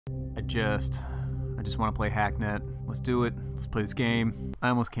I just want to play Hacknet. Let's do it. Let's play this game. I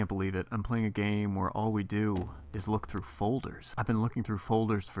almost can't believe it. I'm playing a game where all we do is look through folders. I've been looking through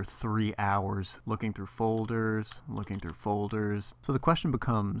folders for 3 hours. Looking through folders, looking through folders. So the question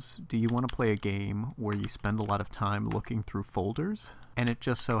becomes, do you want to play a game where you spend a lot of time looking through folders? And it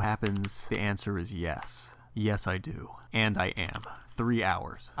just so happens the answer is yes. Yes, I do. And I am. 3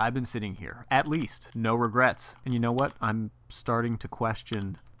 hours. I've been sitting here. At least. No regrets. And you know what? I'm starting to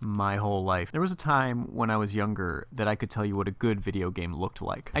question my whole life. There was a time when I was younger that I could tell you what a good video game looked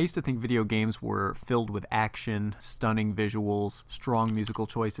like. I used to think video games were filled with action, stunning visuals, strong musical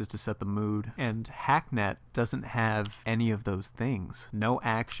choices to set the mood, and Hacknet doesn't have any of those things. No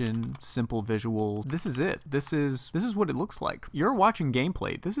action, simple visuals. This is it. This is what it looks like. You're watching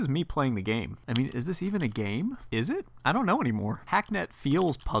gameplay. This is me playing the game. I mean, is this even a game? Is it? I don't know anymore. Hacknet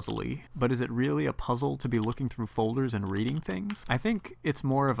feels puzzly, but is it really a puzzle to be looking through folders and reading things? I think it's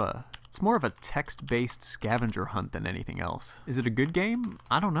more of a text-based scavenger hunt than anything else. Is it a good game?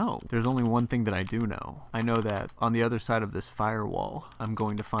 I don't know. There's only one thing that I do know. I know that on the other side of this firewall, I'm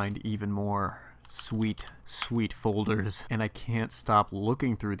going to find even more sweet, sweet folders, and I can't stop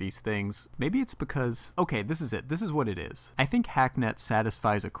looking through these things. Maybe it's because, okay, this is it. This is what it is. I think Hacknet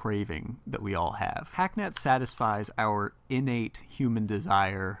satisfies a craving that we all have. Hacknet satisfies our innate human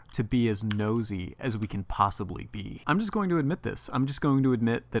desire to be as nosy as we can possibly be. I'm just going to admit this. I'm just going to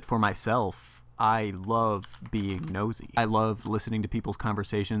admit that for myself, I love being nosy. I love listening to people's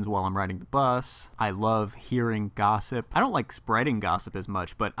conversations while I'm riding the bus. I love hearing gossip. I don't like spreading gossip as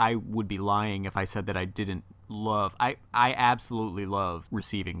much, but I would be lying if I said that I didn't love. I absolutely love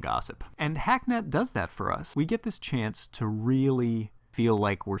receiving gossip. And Hacknet does that for us. We get this chance to really feel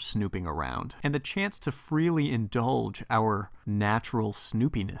like we're snooping around, and the chance to freely indulge our natural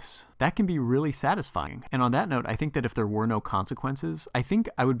snoopiness. That can be really satisfying. And on that note, I think that if there were no consequences, I think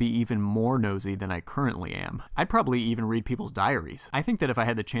I would be even more nosy than I currently am. I'd probably even read people's diaries. I think that if I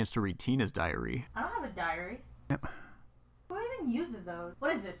had the chance to read Tina's diary... I don't have a diary. Yep. Who even uses those?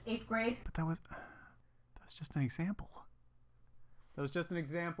 What is this, 8th grade? But that was just an example. That was just an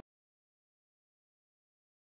example.